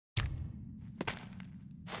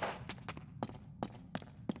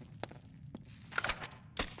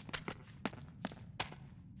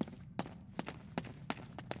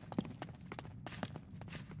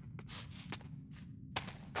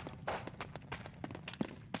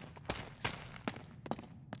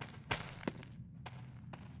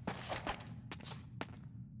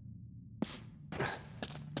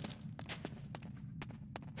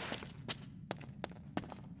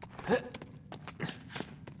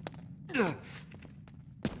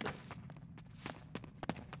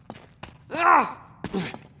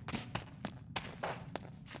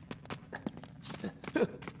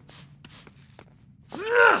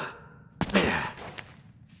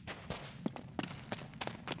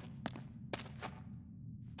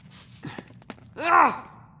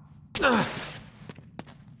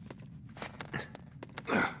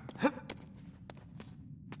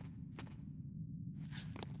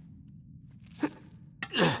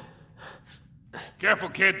Careful,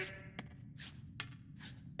 kid.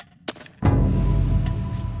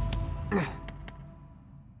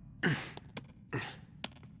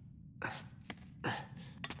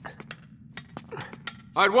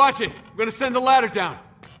 All right, watch it. I'm gonna send the ladder down.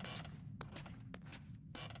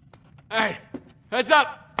 Hey, heads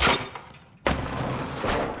up!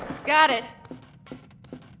 Got it.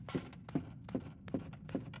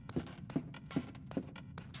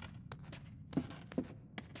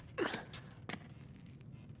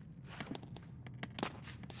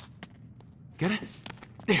 Get it?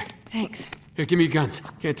 Here. Thanks. Here, give me your guns.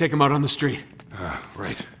 Can't take them out on the street.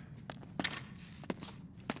 Right.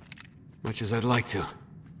 Much as I'd like to.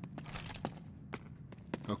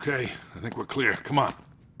 Okay, I think we're clear. Come on.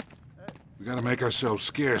 We gotta make ourselves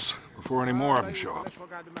scarce before any more of them show up.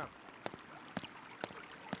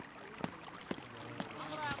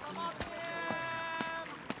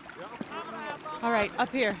 All right,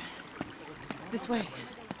 up here. This way.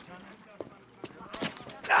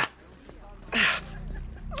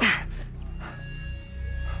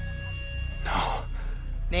 No.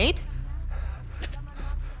 Nate?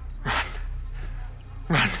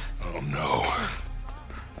 Run. Oh, no.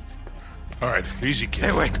 All right, easy, kid. Stay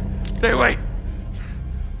away. Stay away.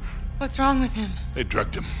 What's wrong with him? They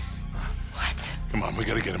drugged him. What? Come on, we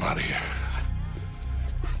gotta get him out of here.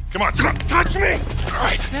 Come on, son. Touch me! All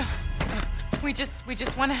right. No. We just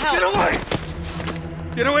want to help. Get away!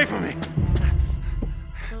 Get away from me!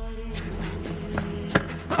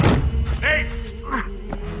 Nate!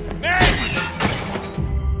 Nate!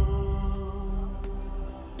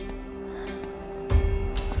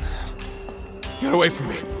 Get away from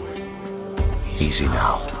me. Easy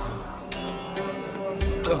now.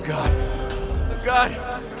 Oh, God. Oh, God.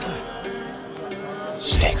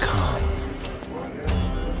 Stay calm.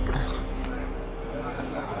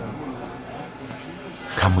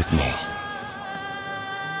 Come with me.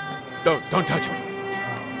 Don't touch me.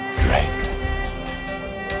 Drake.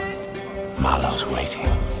 Marlowe's waiting.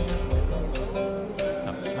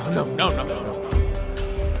 No.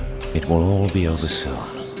 It will all be over soon.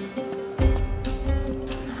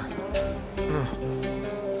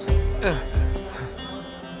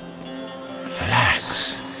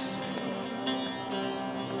 Relax.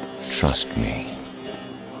 Trust me.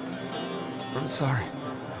 I'm sorry.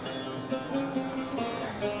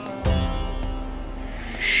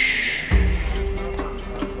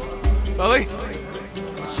 Sully?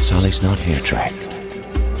 Sully's not here, Drake.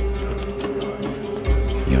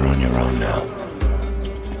 You're on your own now.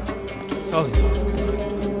 Sully.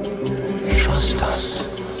 Trust us.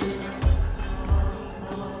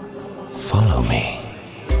 Follow me.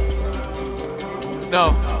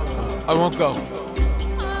 No, I won't go.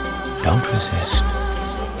 Don't resist.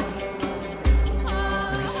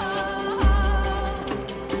 Jesus.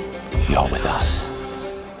 You're with us.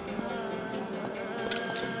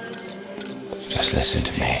 Just listen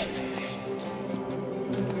to me.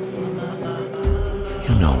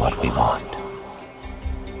 You know what we want.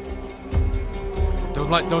 Don't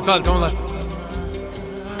let.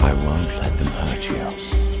 I won't let them hurt you.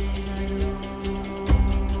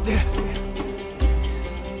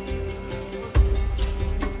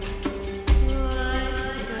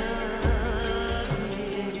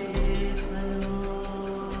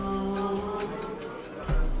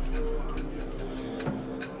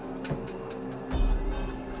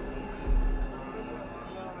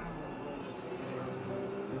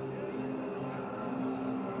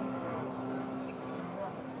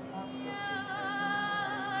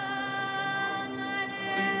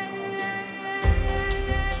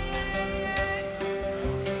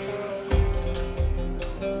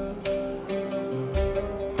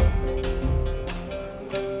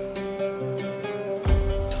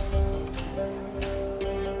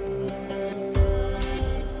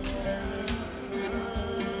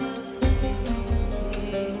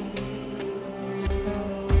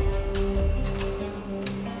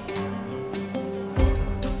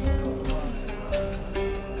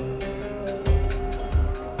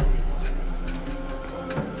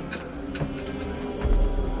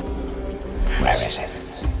 Where is it?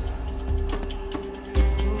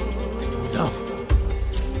 No.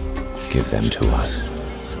 Give them to us.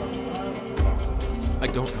 I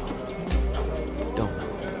don't know. Don't know.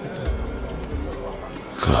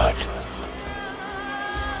 Good.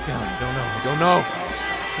 Damn it, I don't know. I don't know.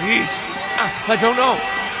 Please. I don't know.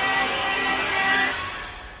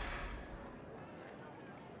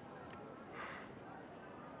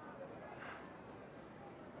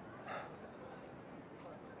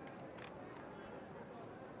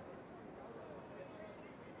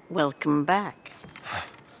 Welcome back.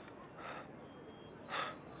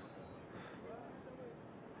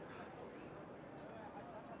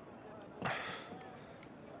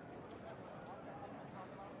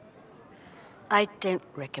 I don't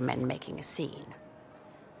recommend making a scene.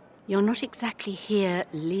 You're not exactly here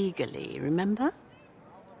legally, remember?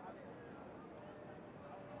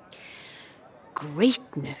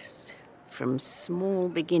 Greatness from small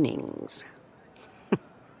beginnings.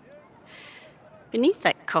 Beneath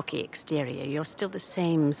that cocky exterior, you're still the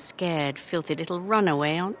same scared, filthy little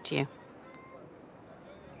runaway, aren't you?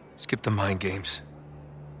 Skip the mind games.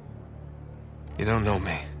 You don't know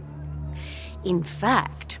me. In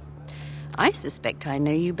fact, I suspect I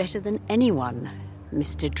know you better than anyone,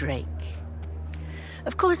 Mr. Drake.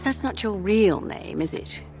 Of course, that's not your real name, is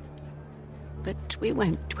it? But we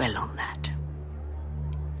won't dwell on that.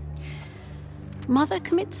 Mother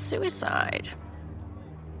commits suicide.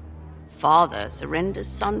 Father surrenders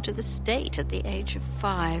son to the state at the age of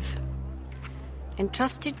 5.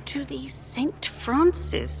 Entrusted to the St.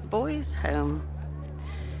 Francis Boys' Home.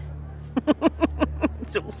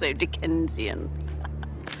 It's also Dickensian.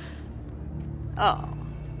 Oh.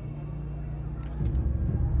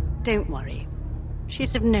 Don't worry.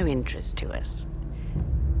 She's of no interest to us.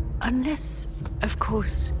 Unless, of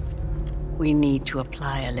course, we need to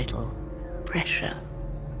apply a little pressure.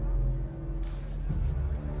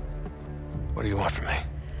 What do you want from me?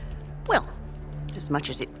 Well, as much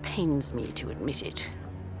as it pains me to admit it,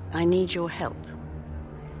 I need your help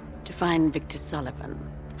to find Victor Sullivan.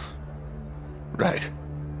 Right.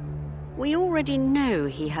 We already know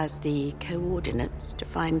he has the coordinates to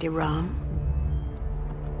find Iran.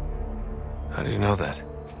 How do you know that?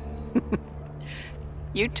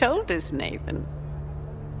 You told us, Nathan.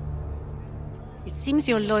 It seems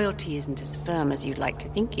your loyalty isn't as firm as you'd like to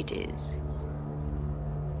think it is.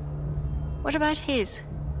 What about his?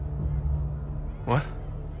 What?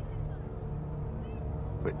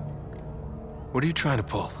 Wait. What are you trying to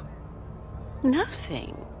pull?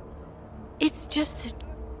 Nothing. It's just that,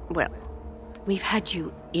 well, we've had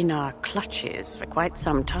you in our clutches for quite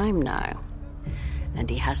some time now, and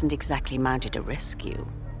he hasn't exactly mounted a rescue.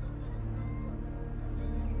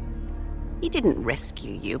 He didn't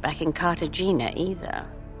rescue you back in Cartagena either.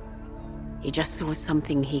 He just saw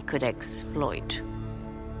something he could exploit.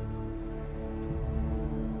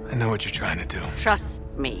 I know what you're trying to do. Trust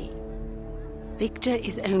me. Victor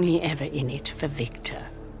is only ever in it for Victor.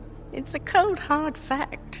 It's a cold, hard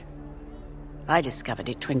fact. I discovered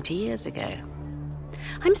it 20 years ago.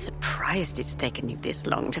 I'm surprised it's taken you this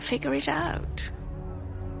long to figure it out.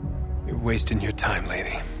 You're wasting your time,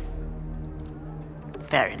 lady.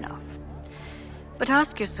 Fair enough. But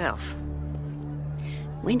ask yourself,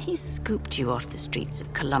 when he scooped you off the streets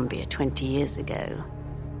of Colombia 20 years ago,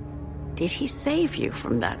 did he save you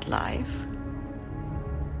from that life?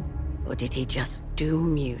 Or did he just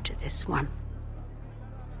doom you to this one?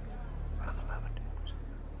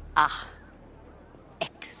 Ah,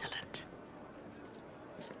 excellent.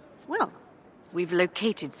 Well, we've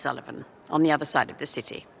located Sullivan on the other side of the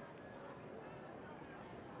city.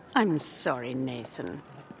 I'm sorry, Nathan.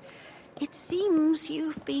 It seems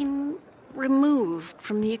you've been removed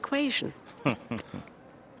from the equation.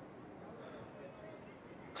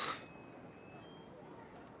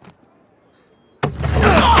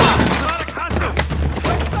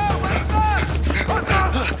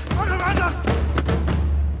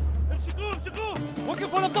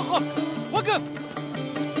 وقف ولا تضخم وقف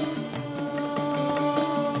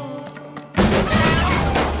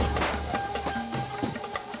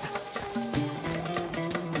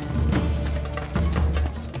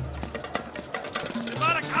دير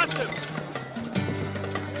بالك حاسب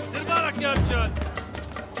دير بالك يا رجال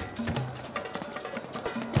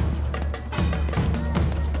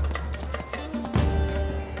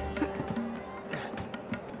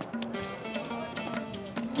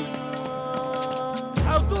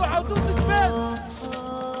عودوا الجبال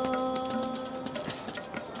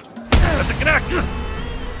مسكناك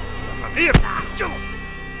خطير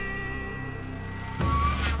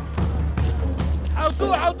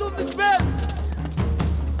عودوا الجبال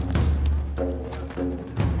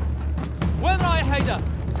وين رايح هيدا؟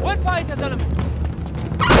 وين فايت يا زلمه؟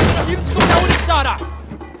 يمسكوا من اول الشارع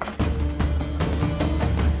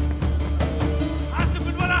حاسب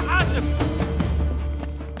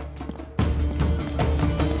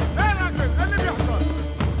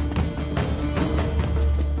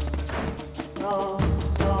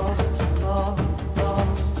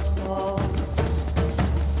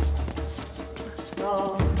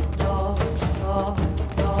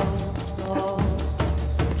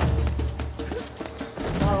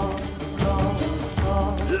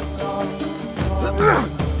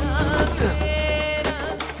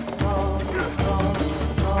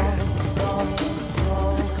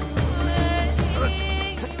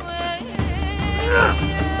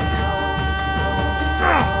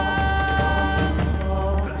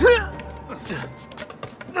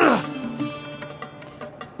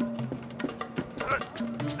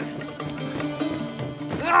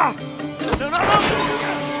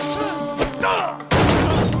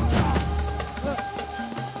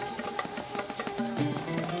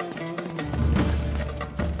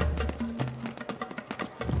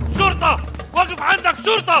شرطة! وقف عندك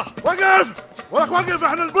شرطة! وقف! ولك وقف،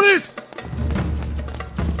 احنا البوليس!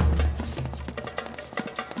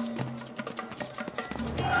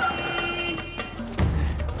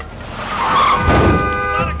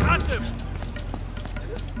 طارق حاسب!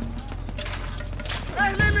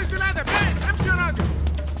 ايه ليه اللي الادب؟ ايه امشي يا راجل!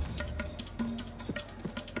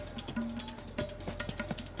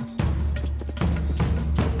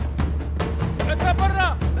 اطلع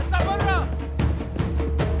برا! اطلع برا!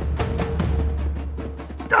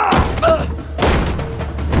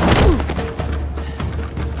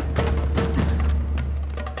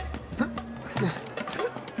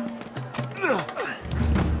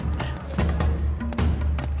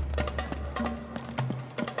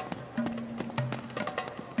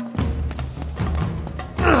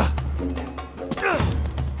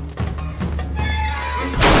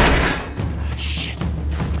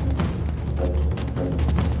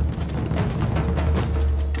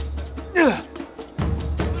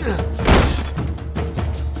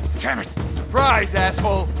 Damn it! Surprise,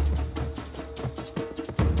 asshole!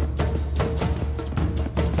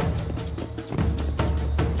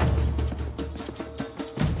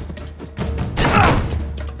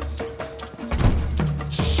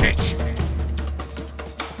 Shit!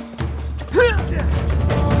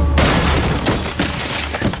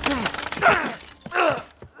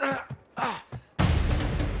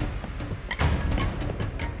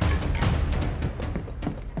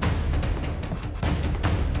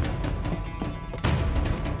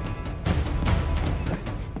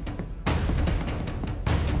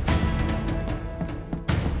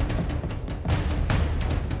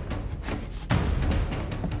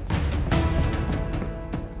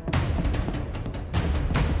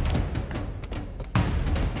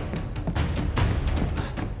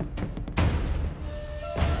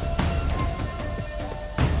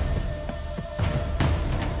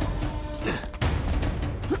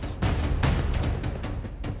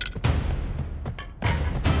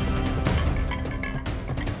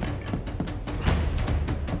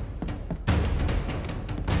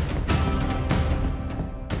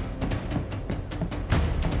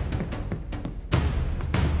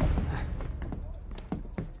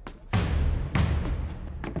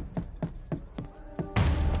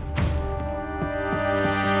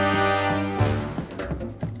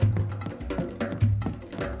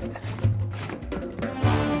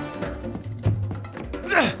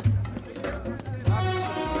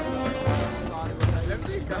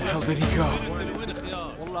 Where the hell did he go?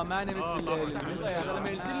 والله ماني مثل الليل يا زلمه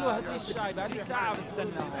قلت له هات لي الشاي بقالي ساعه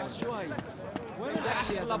بستناها شو هي؟ وين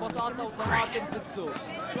احلى بطاطا وطماطم في السوق؟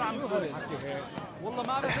 شو عم تقول والله ما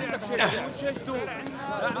بعرف انت بشيء مش شيء سوق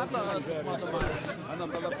لا ما طلبت طماطم انا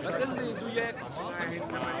طلبت بس قل لي زوياك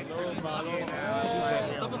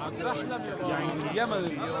بحلم يا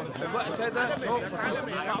يمن الوقت هذا سوف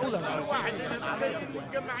معقوله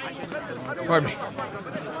Pardon me.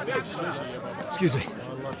 Excuse me.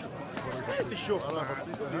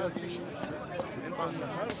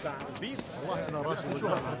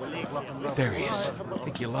 There he is. I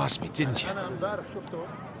think you lost me, didn't you? انا امبارح شفته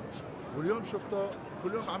واليوم شفته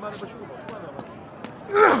كل يوم عمال بشوفه شو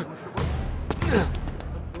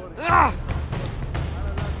انا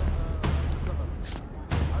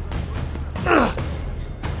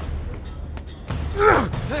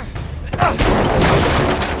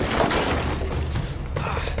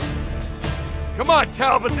Come on,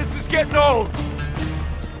 Talbot, this is getting old!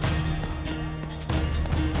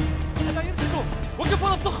 هذا يمسكوا وقف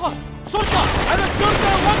ولا تطخه شرطه انا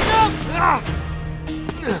الشرطه وقف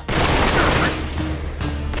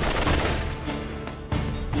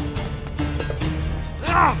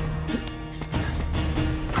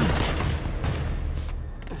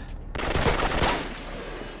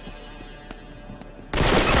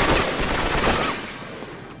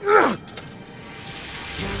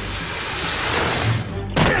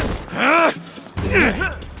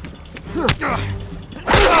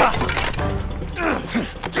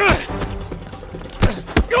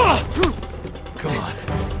Come on.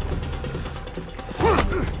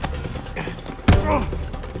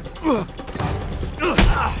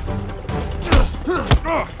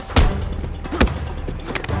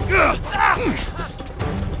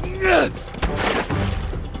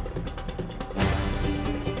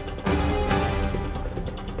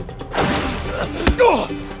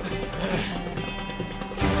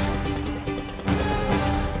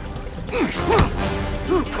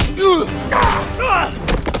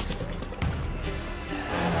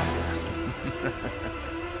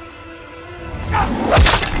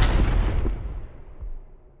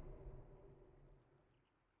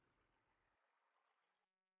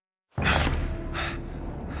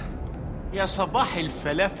 يا صباح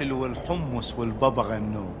الفلافل والحمص والبابا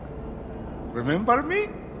غنوج. Remember me?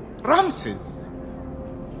 Ramses.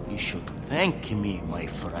 You should thank me, my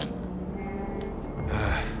friend.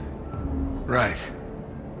 Right.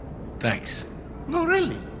 Thanks. No,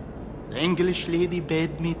 really. The English lady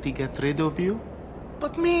bade me to get rid of you.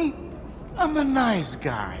 But me, I'm a nice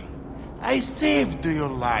guy. I saved your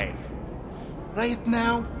life. Right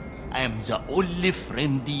now, I am the only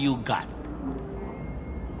friend you got.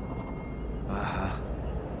 Uh-huh.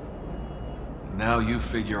 Now you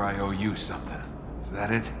figure I owe you something. Is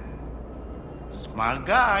that it? Smart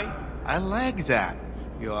guy. I like that.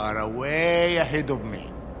 You are way ahead of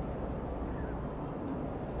me.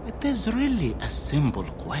 It is really a simple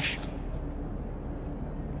question.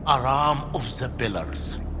 Aram of the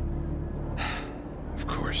Pillars. Of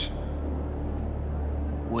course.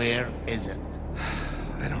 Where is it?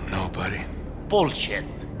 I don't know, buddy. Bullshit.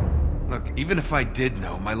 Look, even if I did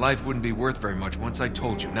know, my life wouldn't be worth very much once I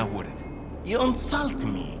told you, now would it? You insult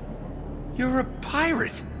me. You're a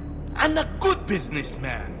pirate! And a good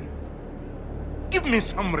businessman. Give me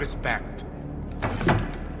some respect.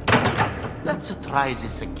 Let's try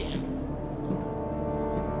this again.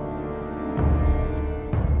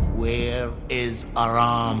 Where is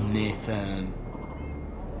Aram, Nathan?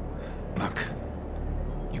 Look,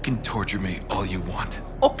 you can torture me all you want.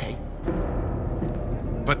 Okay,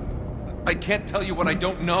 But I can't tell you what I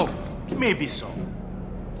don't know. maybe so.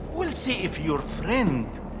 We'll see if your friend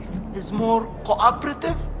is more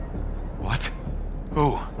cooperative. What?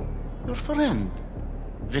 Who? Your friend,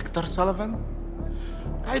 Victor Sullivan.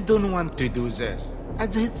 I don't want to do this.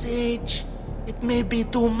 At his age, it may be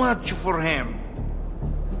too much for him.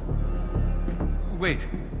 Wait.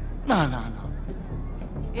 No.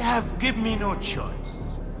 You have given me no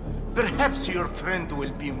choice. Perhaps your friend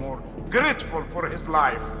will be more grateful for his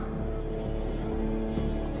life.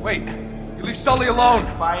 Wait. You leave Sully alone.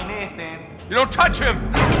 Bye, Nathan. You don't touch him!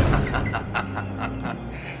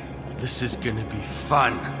 This is gonna be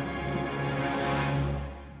fun.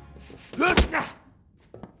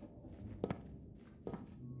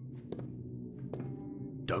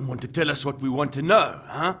 Don't want to tell us what we want to know,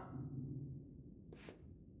 huh?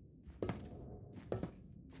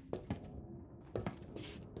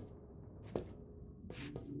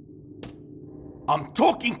 I'm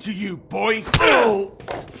talking to you, boy!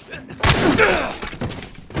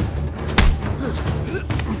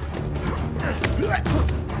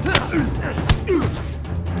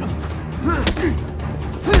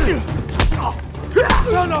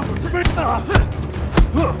 Son of a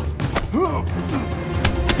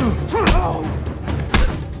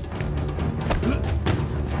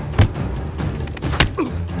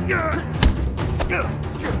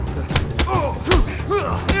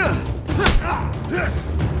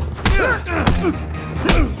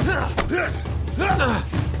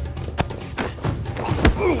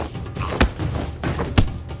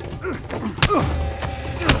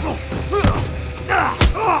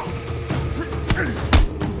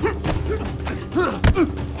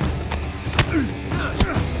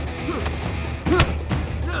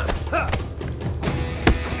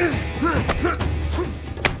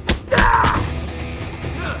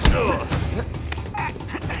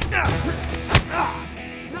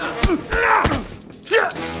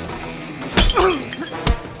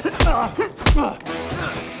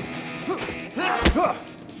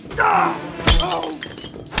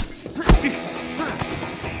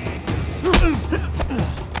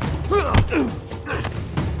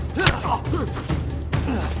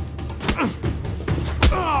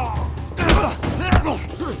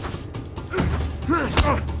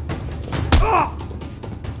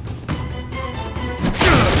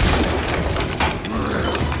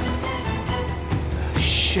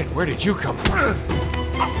Shit, where did you come from?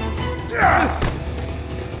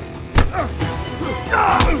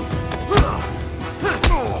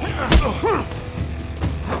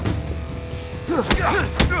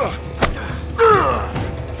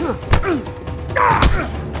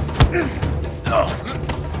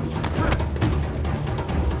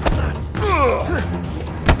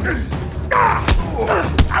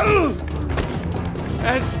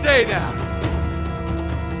 And stay down.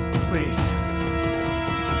 Please.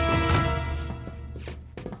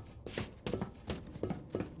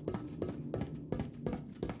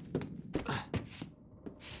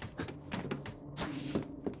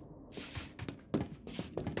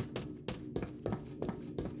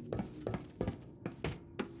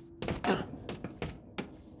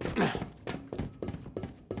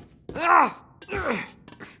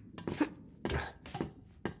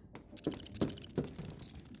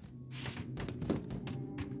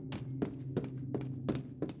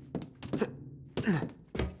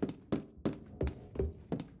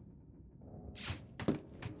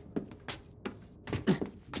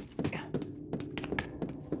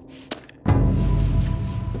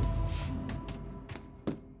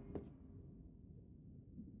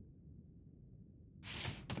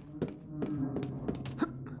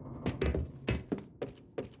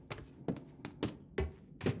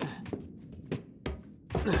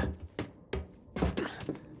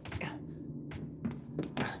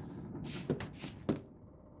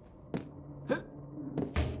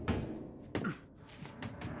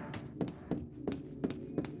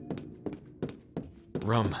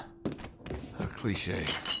 Rum. A cliche.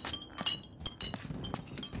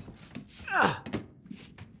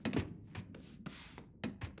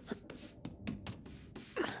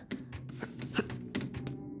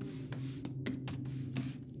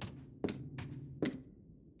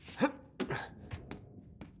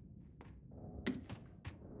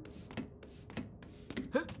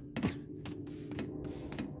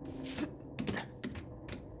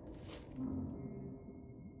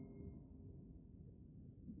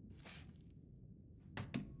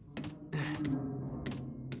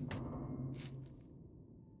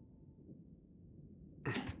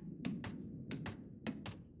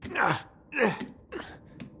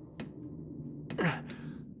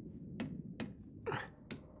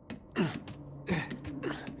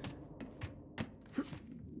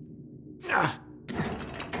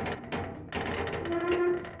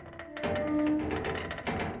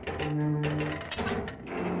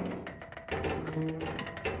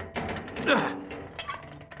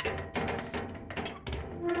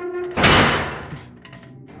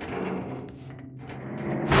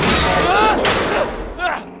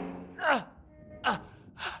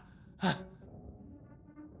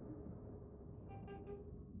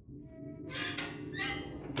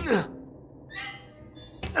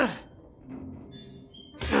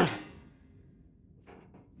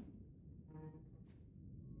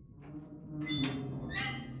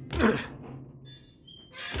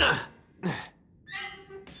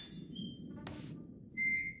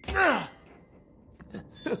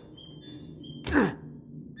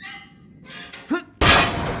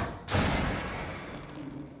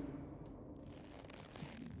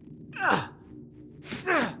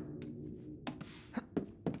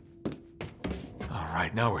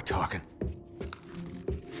 Alright, now we're talking.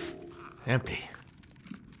 Empty.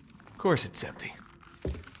 Of course it's empty.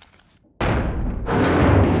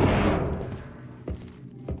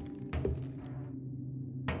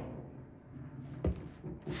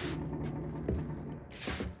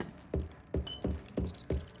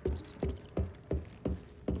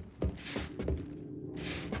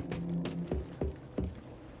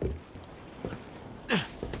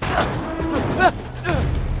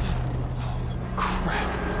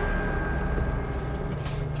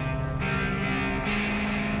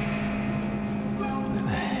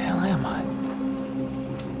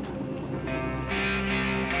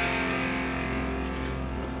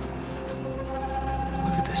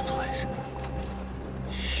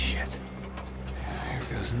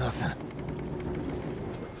 Nothing.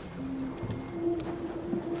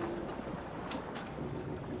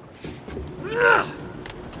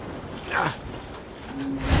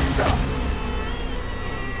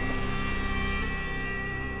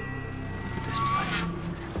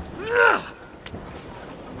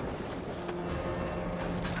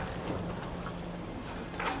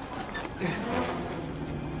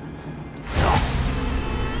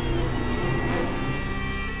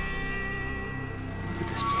 Look at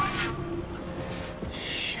this place.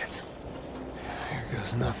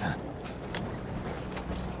 There's nothing.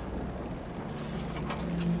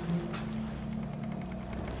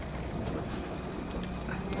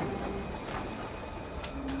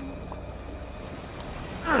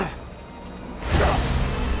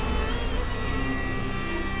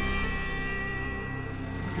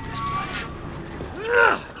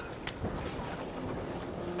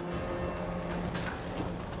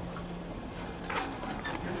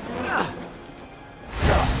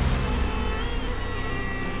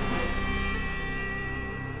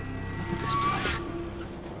 Look at this place.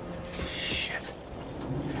 Shit.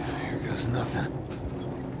 Here goes nothing.